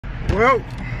Well,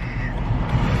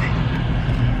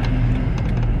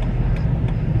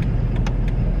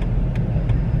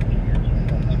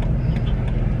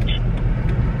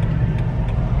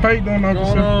 how you doing,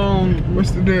 officer?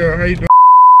 What's the deal? How you doing?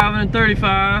 Driving in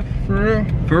 35. For real?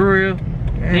 For real.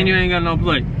 And you ain't got no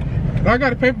plate. I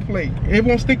got a paper plate. It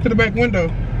won't stick to the back window.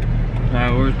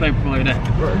 Alright, where's the paper plate at?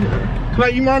 Right here.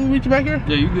 Can you mind me reach back here?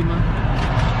 Yeah, you good, man.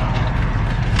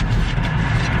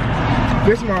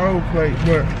 This is my old plate,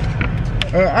 but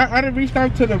I done reached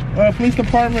out to the police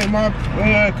department. My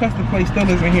custom plate still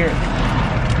isn't here.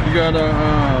 You got a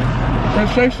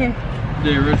registration?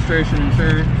 Yeah, registration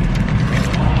insurance.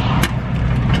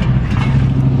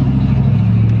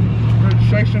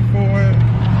 Registration for it.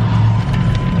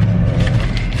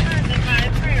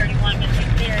 Priority 1 missing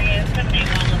serious,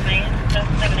 781 LeMay,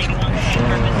 781 LeMay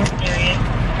for missing serious.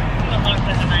 No longer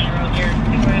than a 9-year-old here,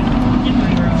 2-year-old.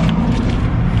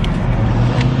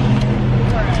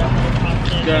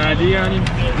 Got an ID on you?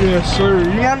 Yes, sir.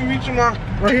 You want me reaching out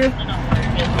right here?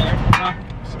 Huh?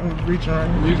 So I'm reaching right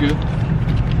here. You good.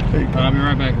 There you go. I'll be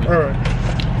right back, man. Alright.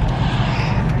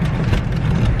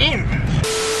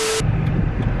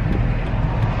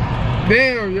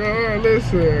 Damn, y'all,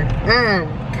 listen. I'm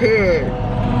good.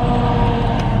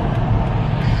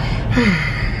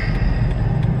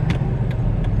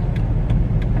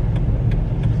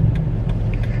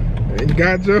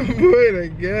 Got your boy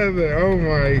together. Oh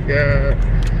my god.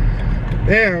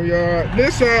 Damn, y'all.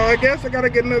 This I guess I gotta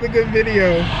get another good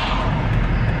video.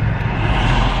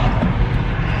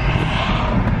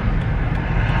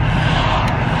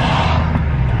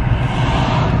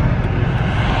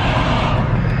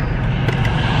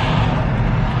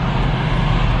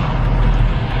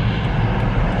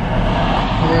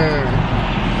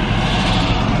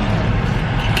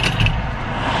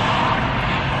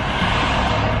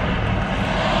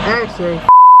 I'm so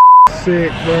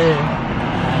sick, bro.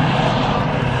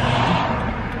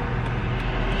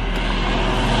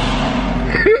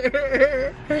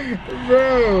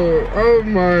 Bro, oh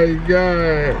my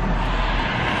god.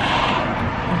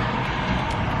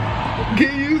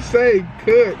 Can you say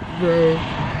cook, bro?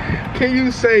 Can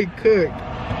you say cook?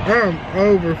 I'm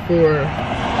over for it.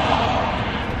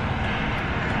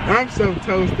 I'm so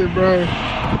toasted, bro.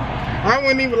 I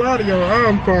wouldn't even lie to y'all.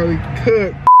 I'm probably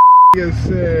cooked.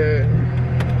 Said.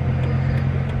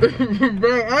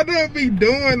 Bro, I don't be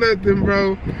doing nothing,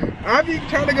 bro. I be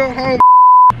trying to go home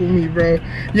with me, bro.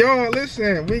 Y'all,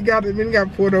 listen, we got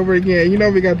pulled over again. You know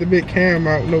we got the big cam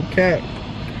out, no cap.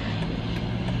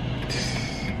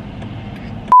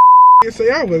 Say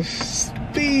I was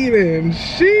speeding,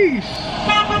 sheesh.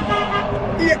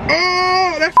 Yeah,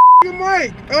 oh, that's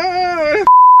Mike. Oh,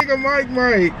 that's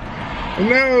Mike.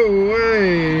 No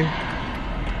way.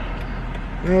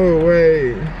 No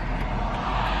way.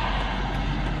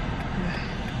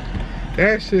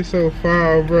 That shit so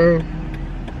foul, bro.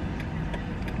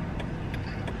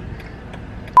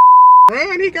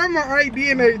 Run, he got my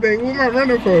ID and everything. What am I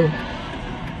running for?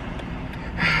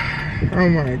 Oh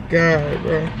my god,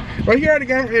 bro. But he already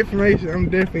got my information. I'm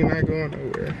definitely not going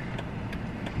nowhere.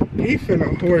 He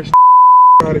finna horse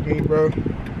out of me, bro.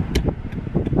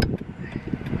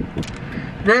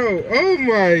 Bro, oh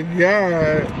my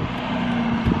god.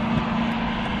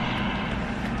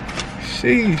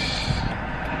 Sheesh.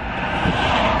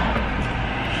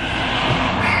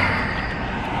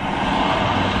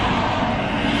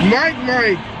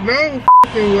 Mike, no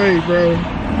fucking way, bro.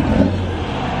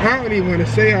 I don't even want to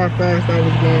say how fast I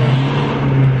was going.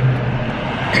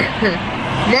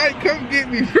 Mike, come get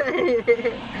me, bro.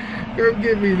 Come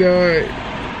get me, dog.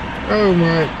 Oh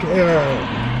my god.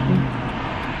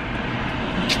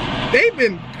 They've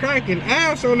been cracking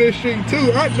ass on this street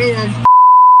too. I know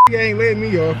he ain't letting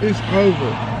me off. It's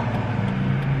over.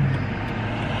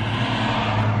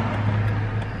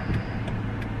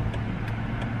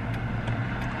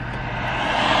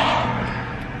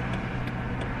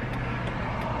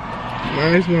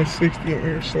 Nice 160 on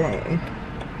here slow.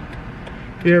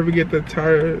 If you ever get the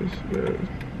tires,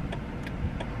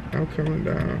 I'm coming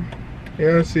down.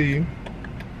 Yeah, I see you.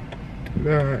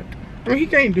 Nah. I mean, he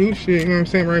can't do shit, you know what I'm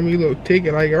saying? Write me a little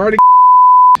ticket. Like, already,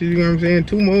 you know what I'm saying?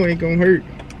 2 more ain't gonna hurt.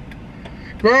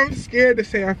 Bro, I'm scared to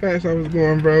say how fast I was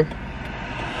going, bro.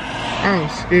 I'm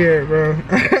scared, bro.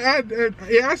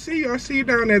 Yeah, I see you. I see you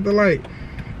down there at the light.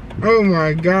 Oh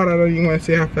my god, I don't even want to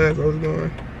say how fast I was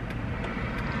going.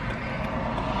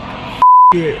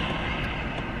 Yeah.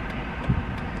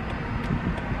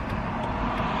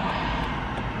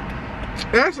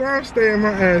 That's why I'm staying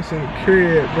my ass in the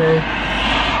crib, bro.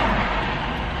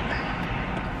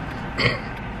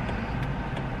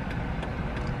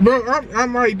 Bro,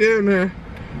 I'm right down there.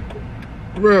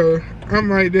 Bro, I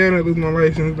might damn near lose my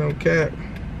license, no cap.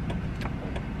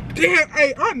 Damn,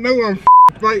 hey, I know I'm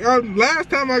like, last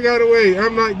time I got away,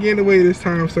 I'm not getting away this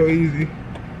time so easy.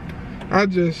 I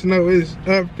just know it's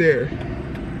up there.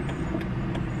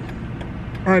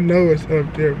 I know it's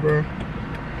up there, bro.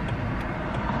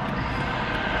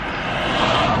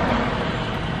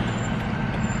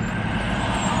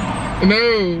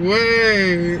 No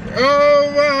way.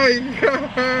 Oh my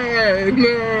God.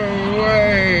 No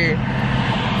way.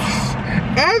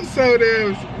 I'm so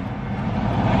damn.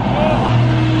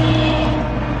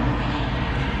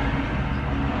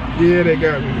 Yeah, they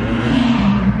got me, man.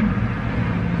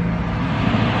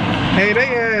 Hey, they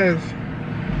asked.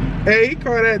 Hey, he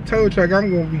called that tow truck.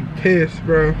 I'm gonna be pissed,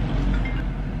 bro.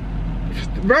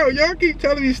 Bro, y'all keep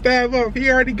telling me stab up. He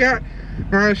already got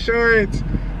my insurance,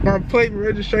 my plate and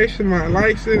registration, my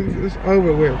license. It's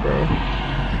over with, bro.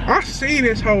 I seen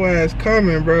this whole ass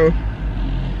coming, bro.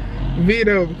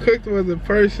 Vito Cooked was a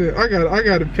person. I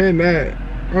gotta pin that.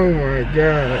 Oh my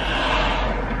God.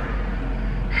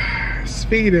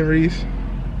 Speeding, Reese.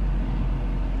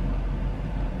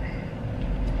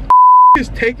 It's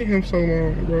taking him so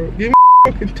long, bro. Give me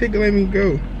a fucking ticket, let me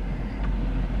go.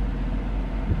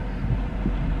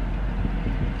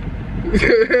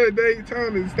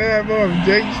 Daytona, stab off,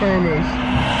 Jake's on us.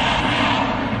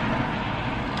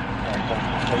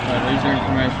 There's your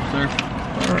information, sir.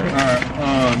 Alright.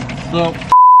 So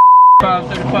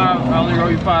 575, I'll only roll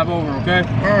you 5 over, okay?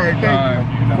 Alright,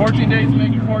 thank you. 14 days to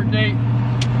make your court date.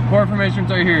 Court information's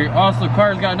right here. Also,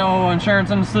 car's got no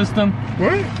insurance in the system.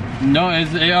 What? No, it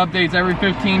updates every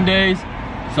 15 days.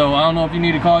 So I don't know if you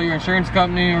need to call your insurance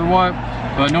company or what,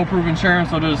 but no proof of insurance,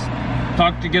 so just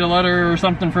get a letter or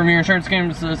something from your insurance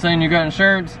company saying you got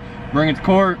insurance, bring it to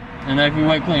court, and that can be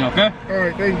wiped clean, okay?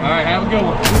 Alright, thank you. Alright, have a good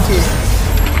one. You too.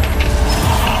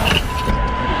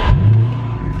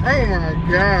 Oh my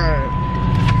God.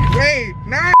 Hey,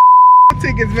 9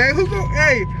 tickets, man.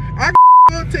 Hey, I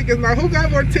got tickets now. Who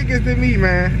got more tickets than me,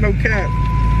 man? No cap.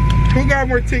 Who got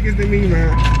more tickets than me,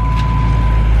 man?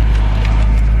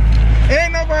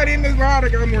 Ain't nobody in this line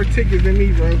that got more tickets than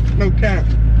me, bro. No cap.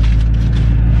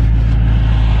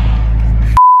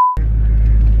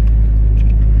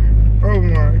 Oh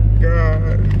my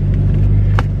God.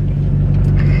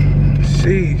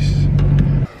 Sheesh.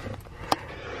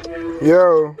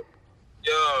 Yo.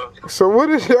 Yo. So what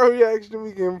is your reaction to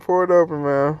me getting pulled over,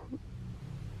 man?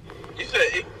 You said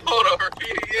it pulled over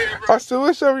PDA, bro. I said,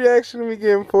 what's your reaction to me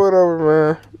getting pulled over,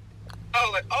 man? I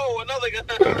was like, oh, another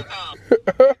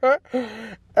guy.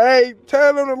 Hey,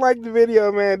 tell them to like the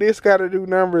video, man. This gotta do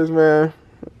numbers, man.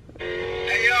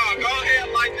 Hey, y'all, go ahead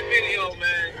and like the video,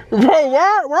 man. Bro,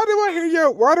 why do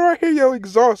I hear your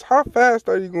exhaust? How fast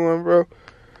are you going, bro?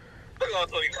 I'm going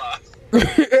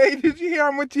 25. Hey, did you hear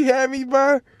how much you had me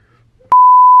by?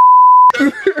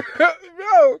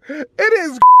 Bro, it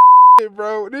is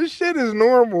bro. This shit is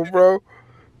normal, bro.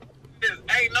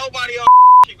 Ain't nobody on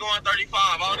going 35.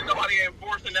 I don't think nobody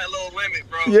enforcing that little limit,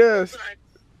 bro. Yes.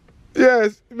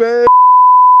 Yes, man.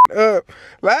 Up.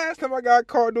 Last time I got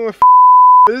caught doing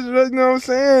this, you know what I'm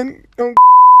saying?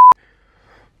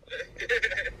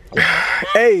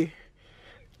 Hey.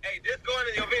 Hey, this going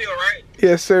in your video, right?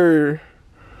 Yes, sir.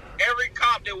 Every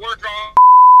cop that work on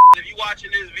if you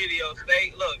watching this video,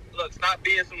 look, stop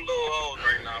being some little hoes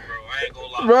right now, bro. I ain't gonna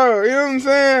lie. Bro, you know what I'm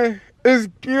saying?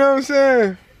 You know what I'm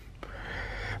saying?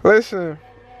 Listen.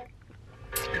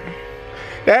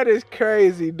 That is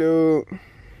crazy, dude.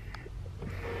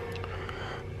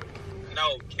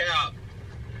 No cap.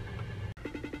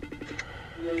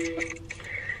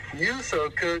 You so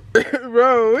cooked.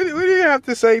 Bro, what do you have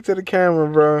to say to the camera,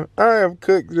 bro? I am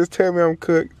cooked. Just tell me I'm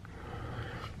cooked.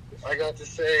 I got to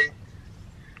say,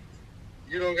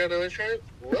 you don't got no insurance?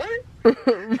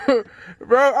 What?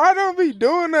 Bro, I don't be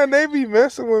doing that. They be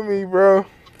messing with me, bro.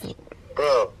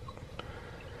 Bro,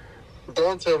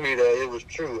 don't tell me that it was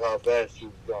true how fast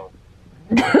you was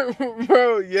going.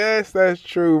 Bro, yes, that's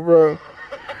true, bro.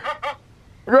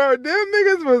 Bro, them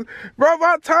niggas was... Bro,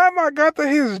 by the time I got to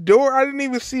his door, I didn't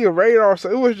even see a radar, so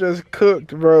it was just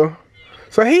cooked, bro.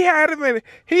 So he had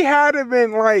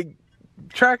been, like,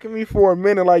 tracking me for a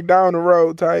minute, like, down the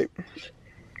road type.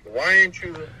 Why ain't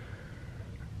you...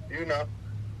 You know.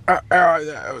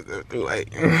 Too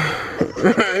late. You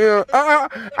know,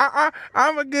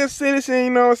 I'm a good citizen, you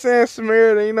know what I'm saying?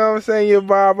 Samaritan, you know what I'm saying? You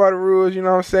abide by the rules, you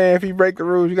know what I'm saying? If you break the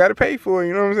rules, you got to pay for it,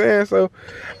 you know what I'm saying? So,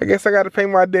 I guess I got to pay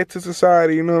my debt to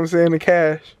society, you know what I'm saying? In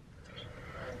cash.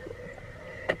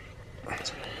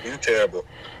 You terrible.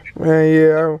 Man,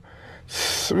 yeah.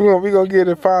 We gonna get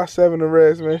a 5-7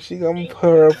 arrest, man. I'm gonna put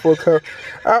her up for a couple.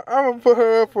 I'm gonna put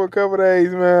her up for a couple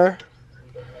days, man.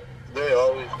 They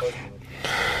always fucking.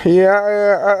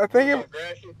 Yeah, I think it.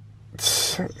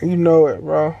 You know it,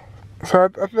 bro. So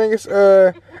I think it's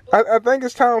I think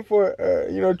it's time for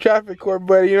you know, traffic court,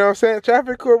 buddy. You know what I'm saying?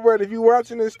 Traffic court, buddy. If you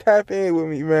watching this, tap in with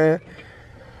me, man.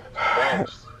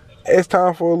 It's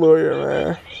time for a lawyer,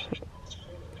 man.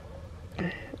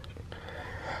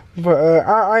 But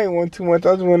I ain't want too much.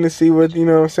 I just wanted to see what, you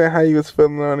know what I'm saying, how you was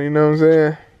feeling on it, you know what I'm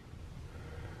saying?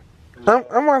 I'm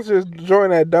about to just join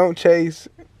that Don't Chase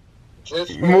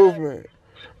movement.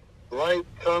 Like,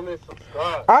 comment,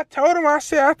 subscribe. I told him, I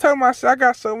said I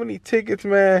got so many tickets,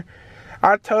 man.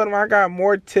 I told him I got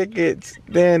more tickets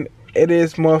than it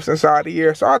is months inside the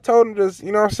year. So I told him just,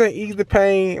 you know what I'm saying, ease the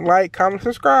pain, like, comment,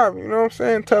 subscribe. You know what I'm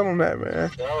saying? Tell him that,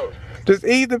 man. No. Just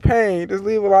ease the pain. Just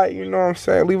leave a like, you know what I'm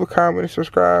saying? Leave a comment and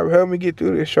subscribe. Help me get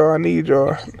through this show. I need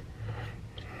y'all.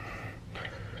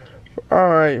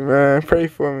 Alright, man. Pray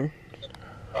for me.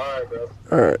 Alright, bro.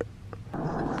 Alright.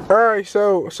 Alright,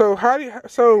 so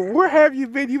where have you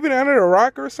been? You been under a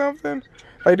rock or something?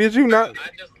 Like, did you not? I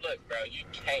just look, bro. You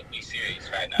can't be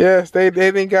serious right now. Yes, they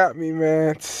didn't got me,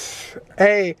 man.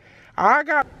 Hey, I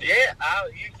got. Yeah, I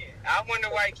wonder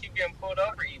why you keep getting pulled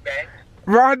over, eBay.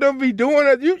 Bro, I don't be doing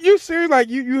it. You serious? Like,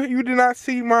 you did not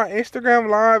see my Instagram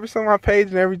live? It's on my page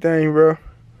and everything, bro.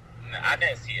 No, I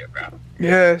didn't see it, bro.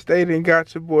 Yes, they didn't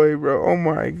got your boy, bro. Oh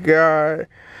my god.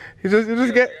 You just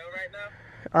get. Right now?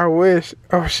 I wish.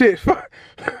 Oh shit. But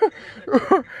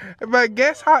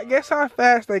guess how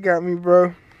fast they got me,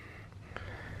 bro.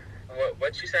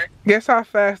 What you say? Guess how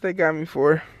fast they got me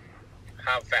for?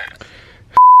 How fast?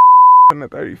 Under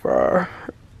 35.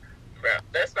 Bro,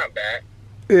 that's not bad.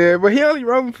 Yeah, but he only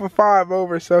wrote me for 5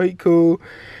 over, so he cool.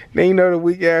 Then you know the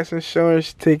weak ass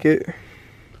insurance ticket. Oh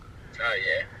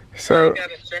yeah. So. I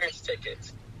got insurance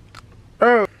tickets.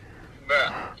 Oh. Bro,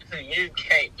 you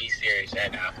can't be serious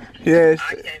right now. Yes.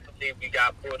 I can't believe you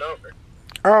got pulled over.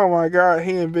 Oh my god,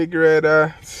 he and Big Red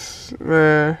man.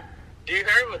 You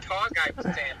heard what tall guy was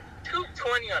saying?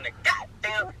 220 on the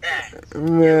goddamn dash.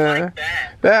 Man. Like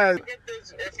that. That.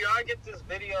 If y'all get this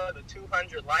video to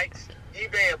 200 likes,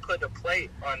 eBay will put a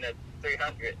plate on the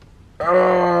 300.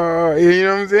 Oh, you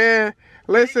know what I'm saying?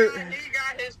 Listen. He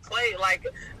got his plate like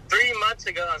 3 months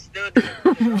ago and still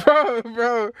didn't.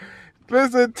 Bro.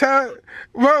 Listen, bro.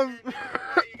 You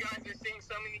guys are seeing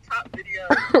so many top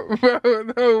videos. Bro,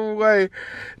 no way.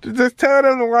 Just tell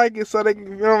them to like it so they can,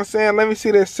 you know what I'm saying? Let me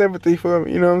see their sympathy for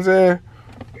me, you know what I'm saying?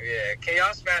 Yeah, can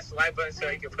y'all smash the like button so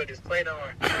he can put his plate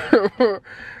on?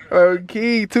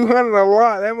 Okay, 200 a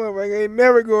lot. That motherfucker ain't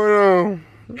never going on.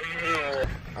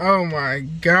 Oh my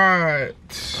god.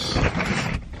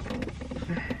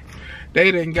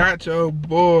 They done got your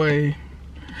boy.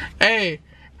 Hey,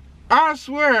 I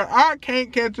swear, I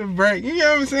can't catch a break. You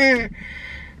know what I'm saying?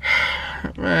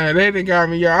 Man, they done got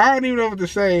me, y'all. I don't even know what to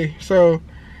say. So,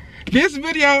 this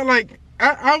video, like,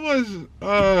 I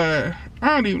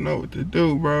don't even know what to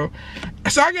do, bro.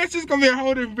 So, I guess it's gonna be a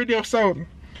whole different video. So,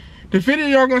 the video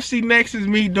y'all gonna see next is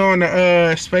me doing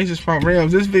the Spaces Pump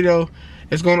Rims. This video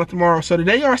is going up tomorrow. So, the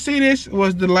day y'all see this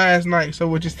was the last night, so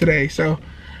which is today. So,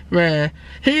 man,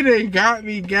 he done got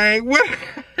me, gang. What?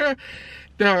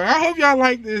 I hope y'all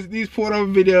like these pulled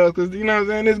over videos, because, you know what I'm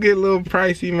saying, this get a little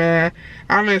pricey, man.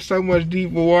 I'm in so much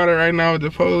deeper water right now with the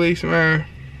police, man.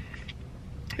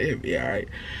 It'll be alright.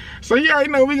 So, you already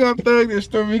know we gonna thug this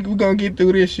story. We gonna get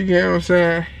through this, you know what I'm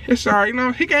saying? It's alright, you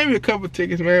know, he gave me a couple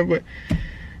tickets, man, but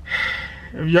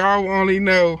if y'all only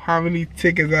know how many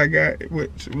tickets I got,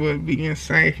 which would be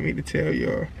insane for me to tell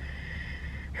y'all.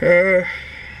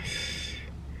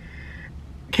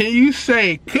 Can you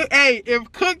say, hey, if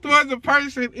Cooked was a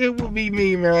person, it would be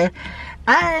me, man.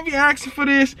 I don't be asking for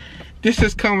this. This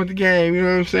just come with the game, you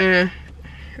know what I'm saying?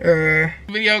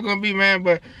 Video gonna be, man,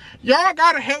 but y'all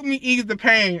gotta help me ease the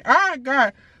pain. I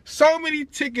got so many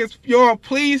tickets. Y'all,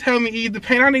 please help me ease the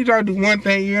pain. I need y'all to do one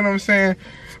thing, you know what I'm saying?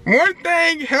 One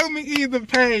thing, help me ease the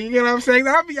pain, you know what I'm saying?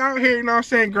 I'll be out here, you know what I'm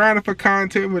saying, grinding for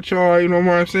content with y'all, you know what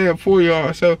I'm saying, for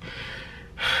y'all. So,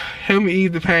 help me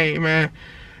ease the pain, man.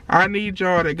 I need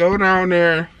y'all to go down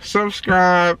there,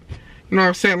 subscribe, you know what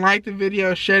I'm saying, like the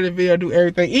video, share the video, do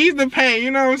everything. Ease the pain,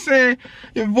 you know what I'm saying?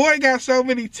 Your boy got so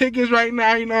many tickets right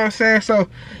now, you know what I'm saying? So,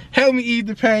 help me ease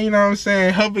the pain, you know what I'm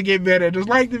saying? Help it get better. Just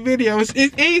like the video. It's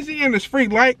easy and it's free.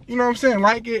 Like, you know what I'm saying?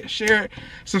 Like it, share it,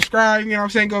 subscribe, you know what I'm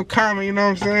saying? Go comment, you know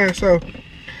what I'm saying? So,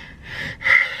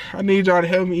 I need y'all to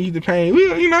help me ease the pain.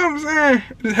 You know what I'm saying?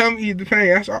 Just help me ease the pain.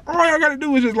 That's all y'all gotta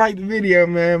do is just like the video,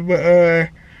 man. But,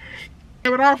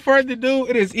 without further ado,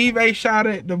 it is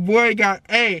EbayShotIt. The boy got,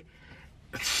 hey,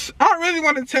 I really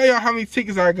want to tell y'all how many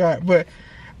tickets I got, but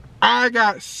I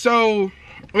got so,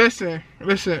 listen,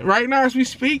 right now as we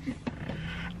speak,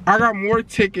 I got more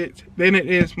tickets than it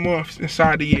is months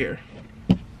inside the year.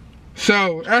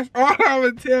 So that's all I'm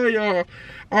gonna tell y'all.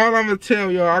 All I'm gonna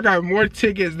tell y'all, I got more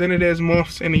tickets than it is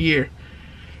months in a year,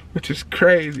 which is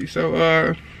crazy. So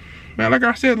man, like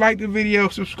I said, like the video,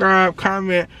 subscribe,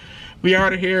 comment. We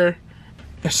out of here,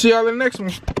 and see y'all in the next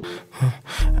one.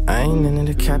 I ain't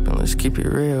into the capping, let's keep it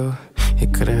real. He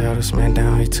could've held this man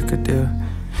down, he took a deal.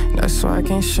 That's why I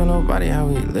can't show nobody how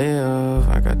we live.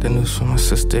 I got the news from my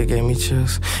sister, gave me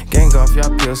chills. Gang off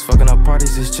y'all pills, fucking up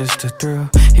parties, it's just a thrill.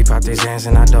 He popped his hands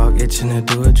and I dog itching to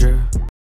do a drill.